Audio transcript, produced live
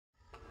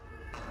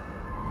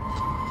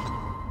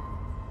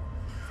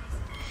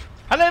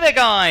Hello there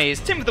guys,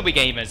 Tim with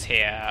TheWeeGamers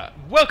here.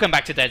 Welcome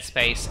back to Dead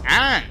Space,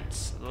 and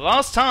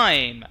last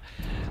time,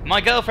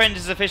 my girlfriend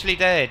is officially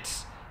dead.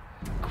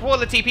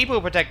 Quality people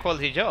protect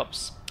quality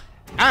jobs.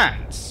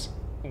 And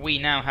we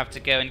now have to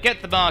go and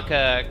get the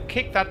marker,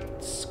 kick that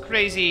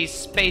crazy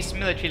space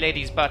military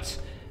lady's butt,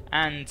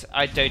 and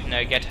I don't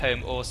know, get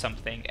home or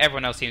something.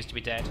 Everyone else seems to be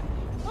dead.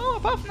 Oh,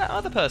 apart from that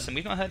other person,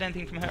 we've not heard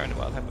anything from her in a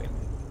while, have we?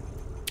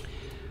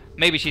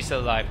 Maybe she's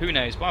still alive, who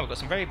knows? Wow, we've got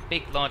some very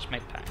big, large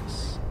med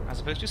packs, as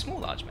opposed to small,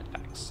 large med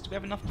packs. Do we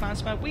have enough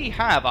plasma? We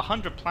have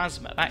 100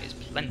 plasma, that is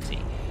plenty.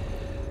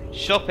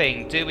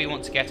 Shopping, do we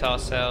want to get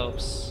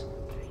ourselves...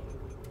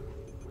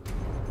 Do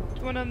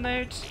you want a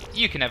node?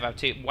 You can never have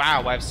two.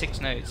 Wow, I have 6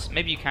 nodes.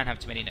 Maybe you can have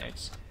too many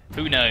nodes.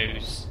 Who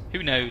knows?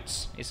 Who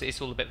knows?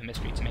 It's all a bit of a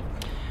mystery to me.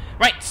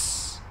 Right,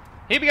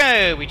 here we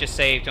go. We just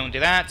saved, don't do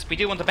that. We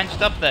do want to bench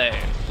it up though.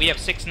 We have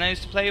 6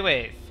 nodes to play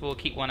with. We'll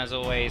keep one as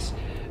always.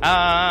 We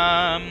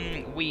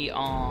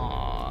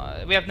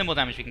have no more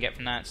damage we can get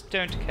from that.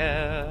 Don't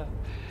care.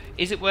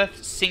 Is it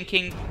worth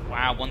sinking?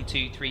 Wow, 1,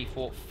 2, 3,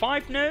 4,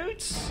 5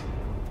 nodes?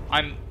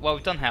 Well,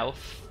 we've done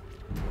health.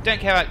 Don't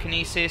care about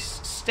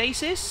kinesis.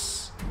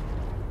 Stasis?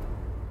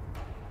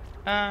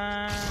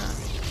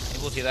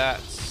 We'll do that.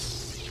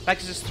 That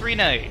gives us 3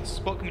 nodes.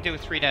 What can we do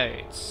with 3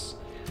 nodes?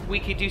 We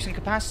could do some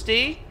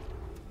capacity.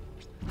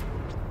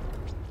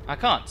 I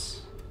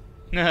can't.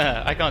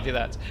 I can't do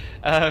that.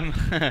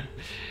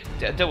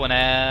 Don't want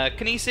to...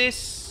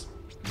 Kinesis?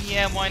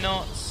 Yeah, why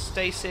not?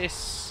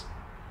 Stasis?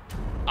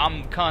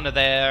 I'm kind of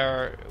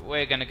there.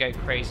 We're going to go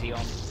crazy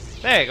on...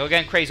 There you go, we're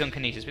going crazy on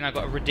kinesis. We've now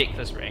got a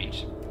ridiculous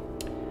range.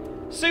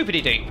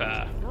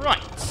 Super-de-duper.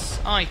 Right.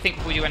 I think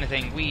before we do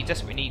anything, we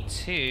desperately need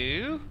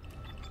to...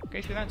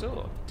 go through that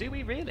door. Do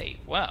we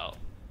really? Well...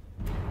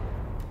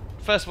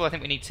 First of all, I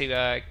think we need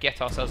to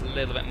get ourselves a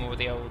little bit more of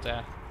the old...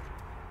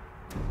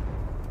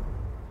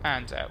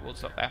 And we'll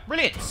stop there.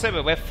 Brilliant!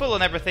 So we're full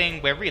on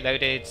everything, we're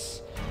reloaded.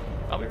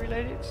 Are we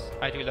reloaded?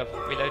 I do love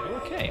reload.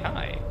 Okay,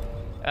 hi.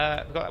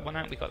 We got that one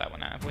out, we got that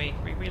one out. Have we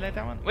reload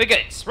that one? We're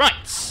good!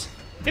 Right!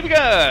 Here we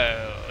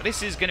go!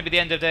 This is going to be the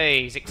end of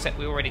days, except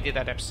we already did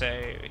that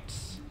episode.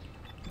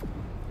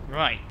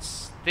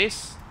 Right.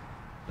 This...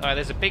 Alright,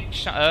 there's a big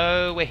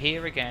oh, we're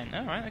here again.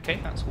 Alright, okay,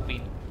 that's all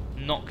been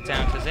knocked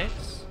out as it.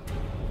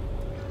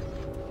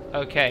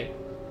 Okay.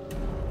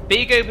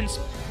 Big open...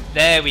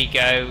 There we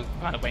go.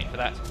 Kind of waiting for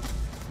that.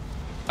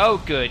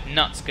 Oh, good.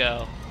 Nuts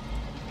girl.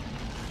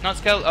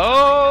 Nuts girl.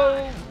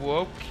 Oh,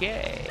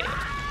 okay.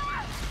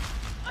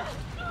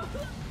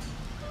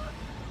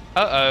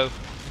 Uh-oh.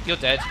 You're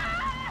dead.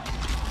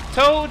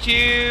 Told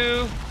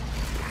you.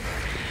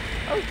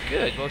 Oh,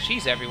 good. Well,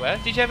 she's everywhere.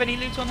 Did you have any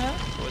loot on her?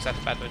 Or was that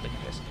a bad way of looking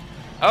at this?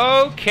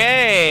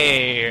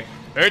 Okay.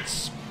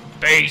 It's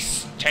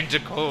space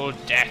tentacle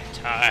death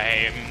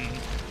time.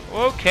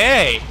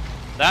 Okay.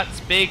 That's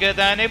bigger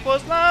than it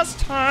was last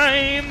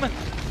time.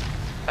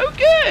 Oh,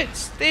 good.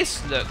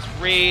 This looks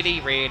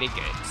really, really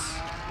good.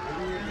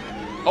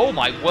 Oh,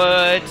 my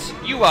word.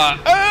 You are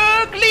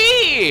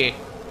ugly.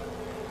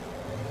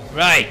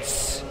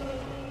 Right.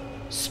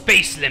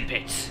 Space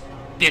limpet.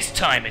 This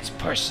time it's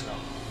personal.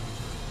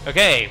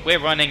 Okay, we're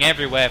running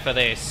everywhere for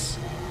this.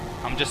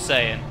 I'm just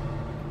saying.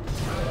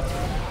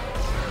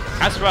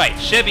 That's right.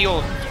 Show me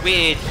your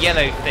weird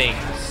yellow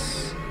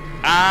things.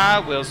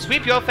 I will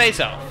sweep your face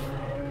off.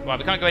 Right,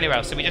 we can't go anywhere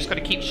else, so we just got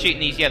to keep shooting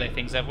these yellow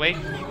things, have we?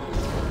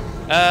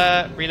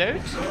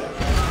 Reload?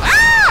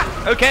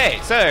 Ah!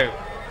 Okay, so,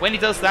 when he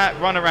does that,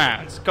 run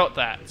around. Got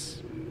that.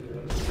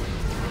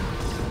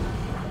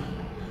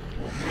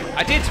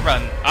 I did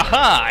run.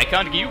 Aha!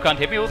 You can't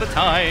hit me all the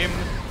time.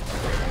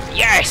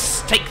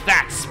 Yes! Take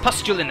that!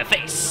 Pustule in the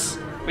face!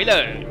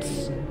 Reload.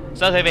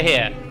 Start over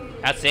here.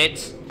 That's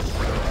it.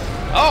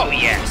 Oh,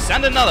 yes!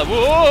 And another.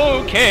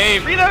 Whoa, okay,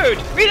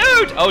 reload!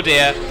 Reload! Oh,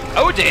 dear.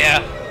 Oh,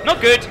 dear. Not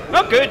good,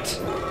 not good.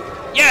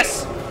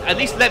 Yes, at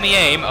least let me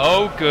aim.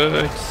 Oh,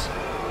 good.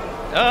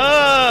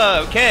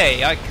 Oh,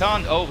 okay, I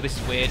can't. Oh, this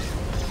is weird.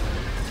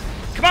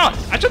 Come on,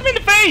 I shot him in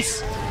the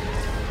face.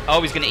 Oh,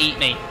 he's gonna eat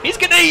me. He's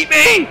gonna eat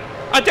me.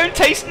 I don't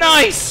taste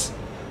nice.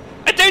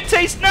 I don't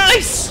taste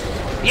nice.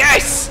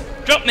 Yes,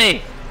 drop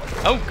me.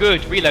 Oh,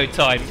 good, reload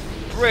time.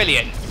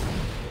 Brilliant.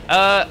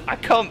 I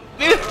can't.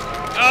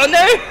 Oh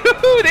no,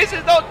 this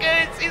is not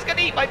good. He's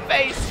gonna eat my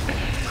face.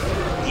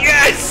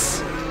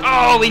 Yes.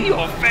 Oh, in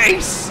your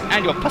face!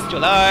 And your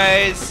pustule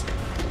eyes!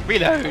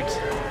 Reload!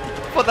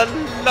 For the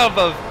love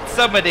of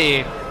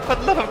somebody! For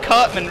the love of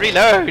Cartman,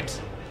 reload!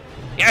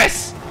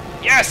 Yes!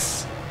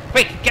 Yes!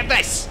 Quick, get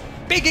this!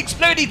 Big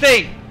explodey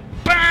thing!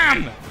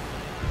 Bam!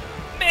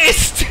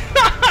 Missed!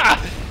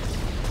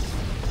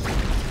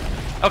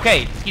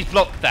 Okay, he's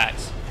blocked that.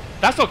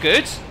 That's not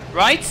good,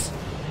 right?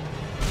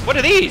 What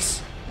are these?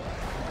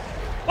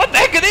 What the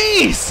heck are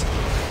these?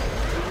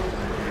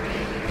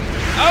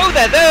 Oh,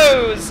 they're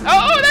those!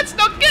 Oh, that's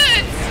not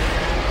good!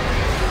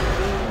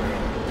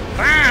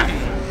 Bam!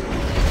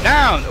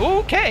 Down!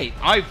 Okay,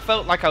 I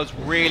felt like I was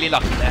really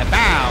lucky there.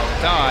 Bow!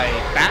 Die!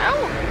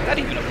 Bow? Is that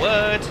even a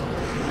word?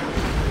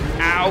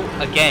 Ow!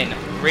 Again.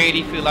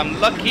 Really feel I'm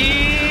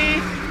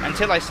lucky. And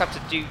until I have to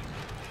do...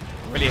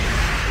 Brilliant.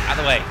 Out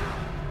of the way.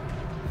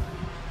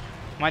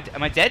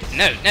 Am I dead?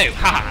 No, no,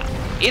 haha.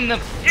 In the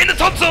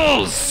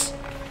tonsils!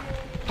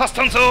 Plus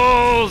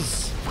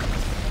tonsils!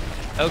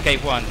 Okay,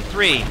 1,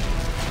 3,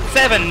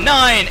 7,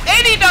 9,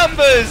 any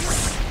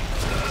numbers!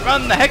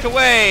 Run the heck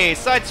away!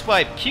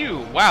 Sideswipe,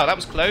 Q. Wow, that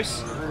was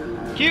close.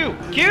 Q,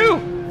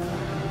 Q!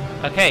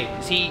 Okay,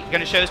 is he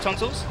gonna show his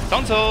tonsils?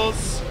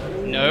 Tonsils!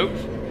 Nope.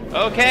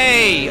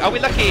 Okay, are we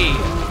lucky?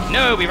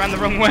 No, we ran the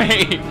wrong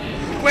way.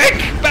 Quick,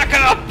 back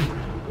up!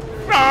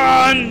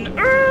 Run!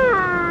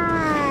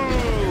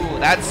 Ooh,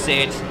 that's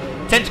it.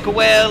 Tentacle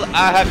whale,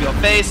 I have your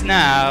face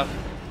now.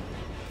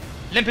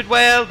 Limpid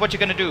whale, what you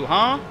gonna do,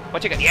 huh?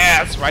 What you gonna...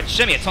 Yeah, that's right,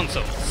 show me your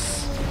tonsils.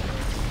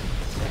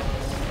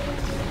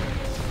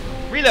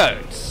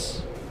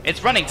 Reloads.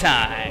 It's running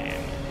time.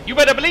 You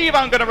better believe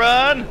I'm gonna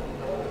run.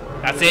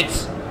 That's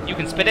it. You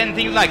can spit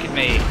anything you like at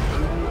me.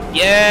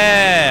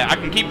 Yeah, I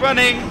can keep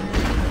running.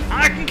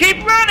 I can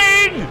keep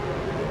running.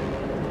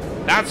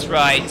 That's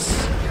right.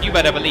 You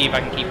better believe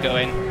I can keep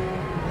going.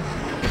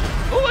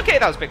 Oh, okay,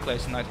 that was a bit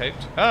closer than I'd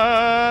hoped.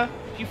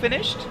 You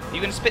finished? Are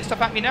you gonna spit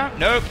stuff at me now?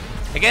 Nope.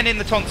 Again in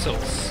the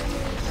tonsils.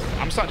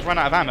 I'm starting to run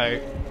out of ammo.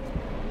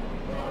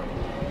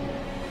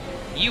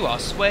 You are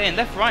swaying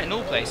left, right, and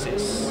all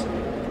places.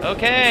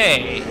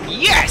 Okay.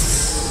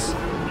 Yes!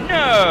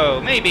 No,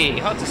 maybe.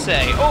 Hard to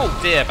say. Oh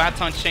dear, bad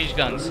time to change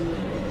guns.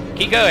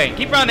 Keep going,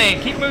 keep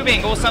running, keep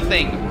moving, or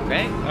something.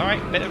 Okay,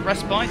 alright, bit of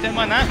respite, don't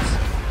mind that.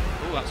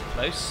 Oh, that's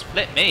close.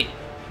 Split me.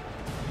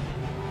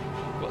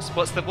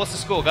 What's the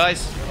score,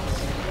 guys?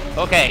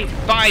 Okay,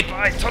 bye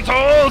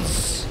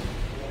tonsils!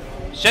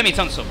 Show me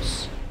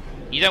tonsils.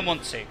 You don't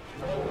want to.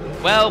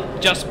 Well,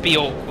 just be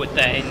awkward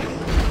then.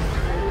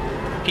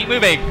 Keep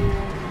moving.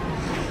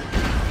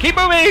 Keep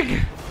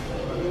moving!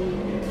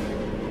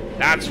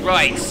 That's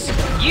right.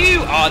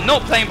 You are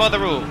not playing by the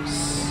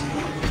rules.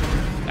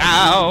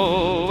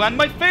 Ow, and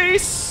my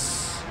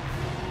face!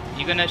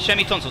 You gonna show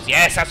me tonsils?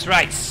 Yes, that's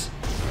right.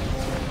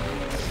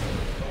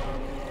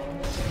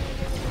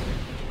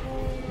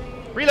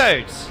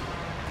 Reloads.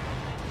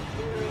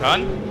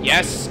 Run.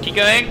 Yes, keep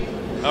going.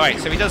 Alright,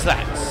 so he does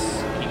that.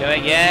 Keep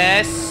going,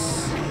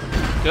 yes.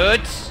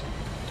 Good.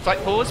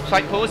 Slight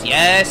pause,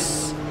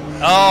 yes.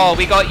 Oh,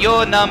 we got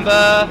your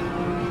number.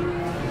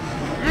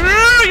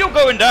 You're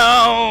going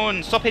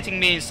down. Stop hitting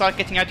me and start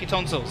getting out your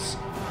tonsils.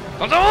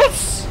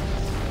 Tonsils!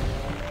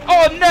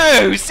 Oh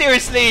no,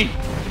 seriously?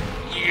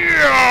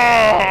 Yeah!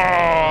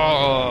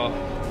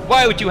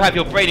 Why would you have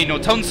your brain in your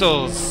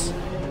tonsils?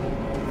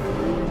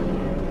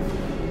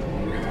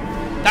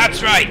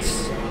 That's right.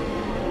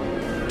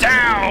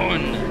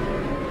 Down.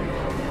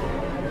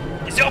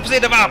 It's the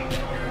opposite of up.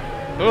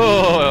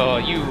 Oh,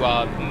 you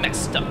are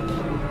messed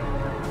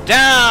up.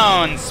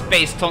 Down,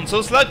 space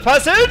tonsil slug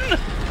person.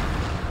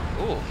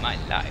 Oh, my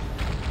life.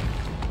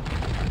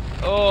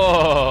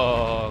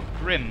 Oh,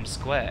 grim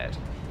squared.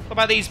 What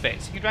about these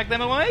bits? You drag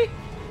them away?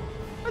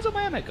 Where's all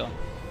my ammo gone?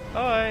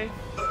 Bye.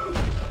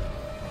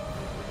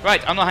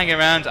 Right, I'm not hanging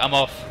around. I'm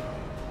off.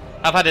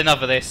 I've had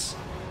enough of this.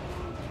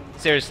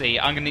 Seriously,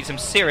 I'm going to need some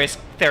serious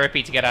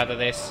therapy to get out of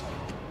this.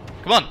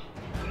 Come on.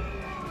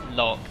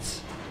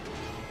 Locked.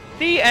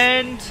 The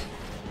end.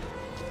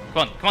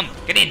 Come on,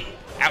 get in.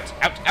 Out.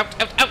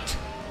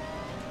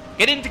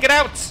 Get in to get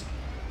out.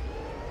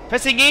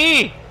 Pressing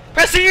E.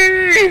 Pressing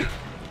E.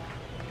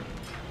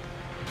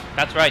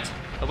 That's right.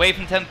 Away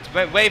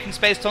from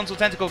space tonsil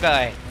tentacle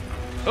guy.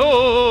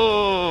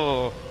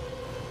 Oh.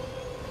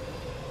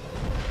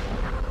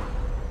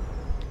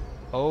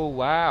 Oh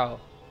wow.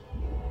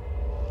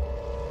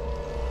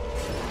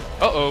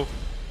 Uh-oh.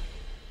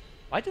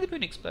 Why did the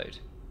moon explode?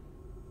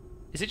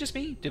 Is it just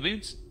me? Do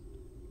moons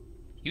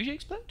usually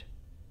explode?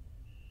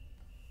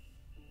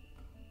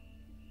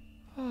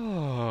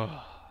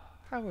 Oh,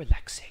 how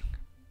relaxing.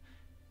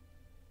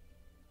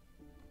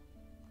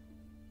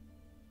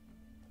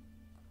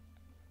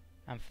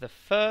 And for the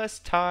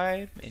first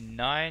time in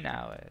 9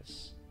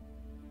 hours,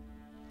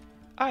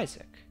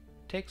 Isaac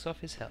takes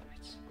off his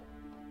helmet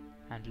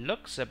and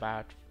looks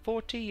about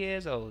 40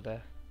 years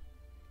older.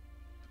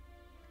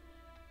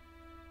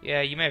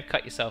 Yeah, you may have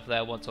cut yourself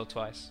there once or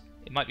twice.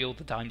 It might be all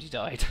the times you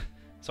died.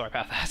 Sorry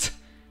about that.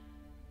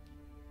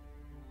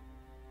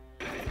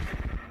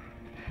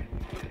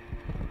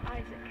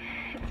 Isaac,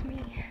 it's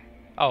me.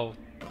 Oh.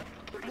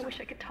 I wish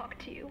I could talk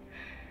to you.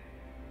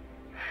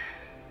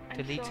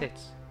 Delete it.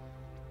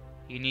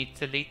 You need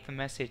to delete the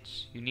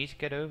message. You need to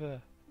get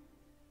over.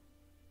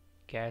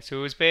 Guess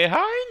who's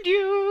behind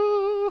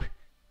you?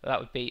 That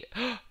would be...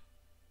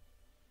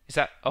 Is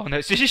that... Oh no,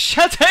 it's just a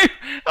shadow!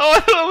 Oh, I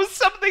thought there was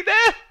something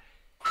there!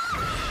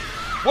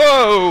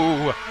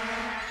 Whoa!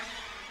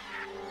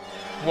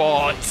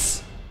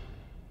 What?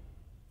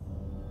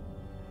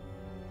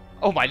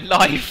 Oh my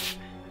life!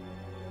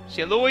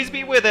 She'll always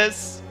be with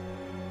us.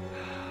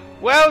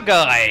 Well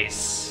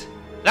guys,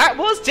 that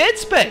was Dead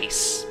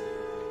Space.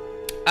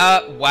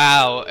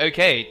 Wow,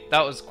 okay,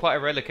 that was quite a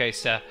roller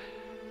coaster.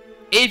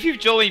 If you've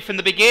joined me from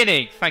the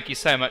beginning, thank you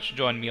so much for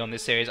joining me on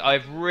this series.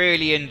 I've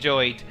really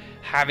enjoyed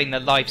having the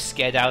life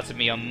scared out of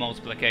me on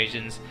multiple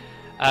occasions.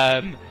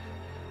 I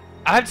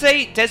have to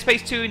say, Dead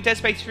Space 2 and Dead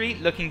Space 3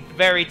 looking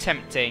very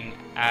tempting.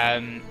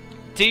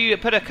 Do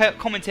put a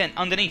comment in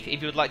underneath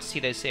if you would like to see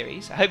those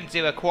series. I hope to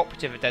do a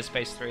cooperative of Dead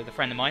Space 3 with a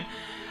friend of mine.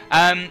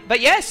 But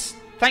yes,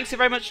 thanks so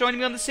very much for joining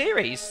me on the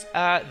series.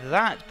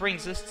 That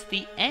brings us to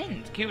the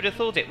end. Who would have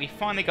thought it? We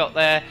finally got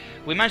there.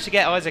 We managed to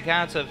get Isaac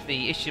out of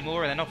the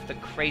Ishimura and then off the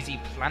crazy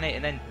planet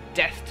and then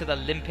death to the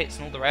limpets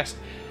and all the rest.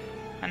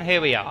 And here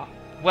we are.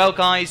 Well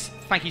guys,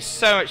 thank you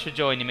so much for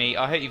joining me.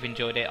 I hope you've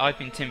enjoyed it. I've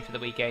been Tim for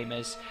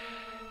TheWeeGamers.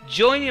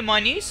 Join me in my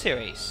new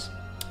series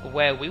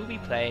where we will be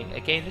playing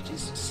a game that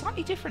is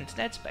slightly different to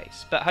Dead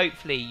Space. But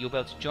hopefully you'll be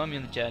able to join me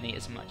on the journey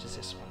as much as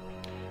this one.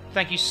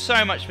 Thank you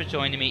so much for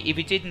joining me. If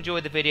you did enjoy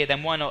the video,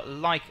 then why not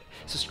like,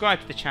 subscribe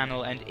to the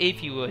channel, and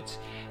if you would,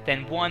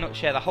 then why not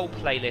share the whole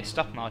playlist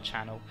up on our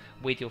channel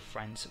with your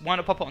friends. Why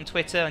not pop it on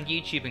Twitter, and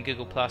YouTube and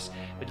Google+.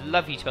 We'd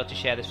love you to be able to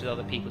share this with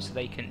other people so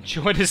they can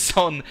join us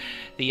on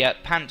the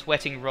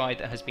pant-wetting ride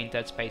that has been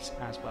Dead Space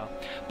as well.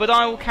 But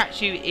I will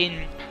catch you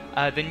in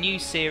the new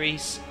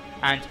series,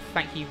 and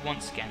thank you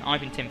once again.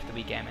 I've been Tim for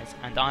TheWeeGamers,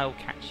 and I'll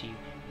catch you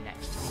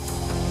next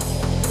time.